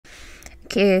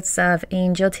case of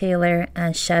Angel Taylor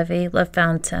and Chevy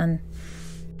Lafountain.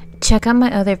 Check out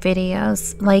my other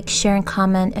videos, like, share, and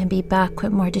comment, and be back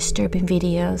with more disturbing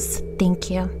videos.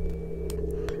 Thank you.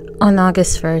 On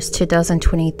August 1st,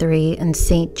 2023, in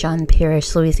St. John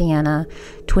Parish, Louisiana,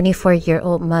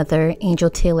 24-year-old mother Angel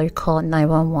Taylor called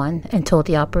 911 and told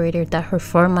the operator that her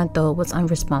 4-month-old was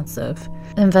unresponsive.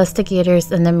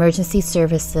 Investigators and emergency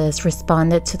services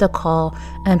responded to the call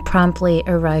and promptly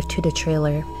arrived to the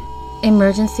trailer.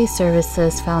 Emergency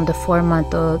services found the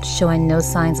 4-month-old showing no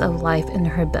signs of life in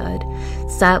her bed.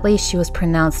 Sadly, she was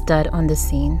pronounced dead on the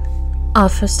scene.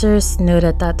 Officers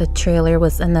noted that the trailer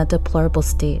was in a deplorable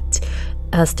state,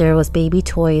 as there was baby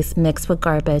toys mixed with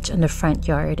garbage in the front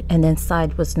yard, and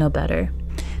inside was no better.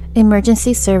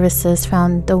 Emergency services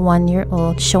found the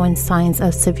 1-year-old showing signs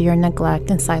of severe neglect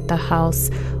inside the house,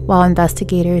 while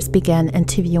investigators began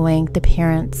interviewing the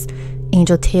parents,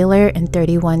 Angel Taylor and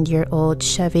 31-year-old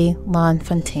Chevy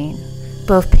Lafountain.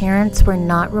 Both parents were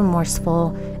not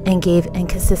remorseful and gave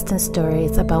inconsistent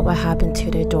stories about what happened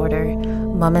to their daughter.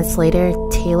 Moments later,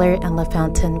 Taylor and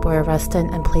Lafountain were arrested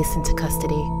and placed into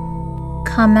custody.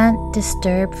 Comment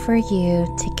 "Disturb" for you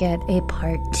to get a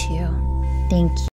part 2. Thank you.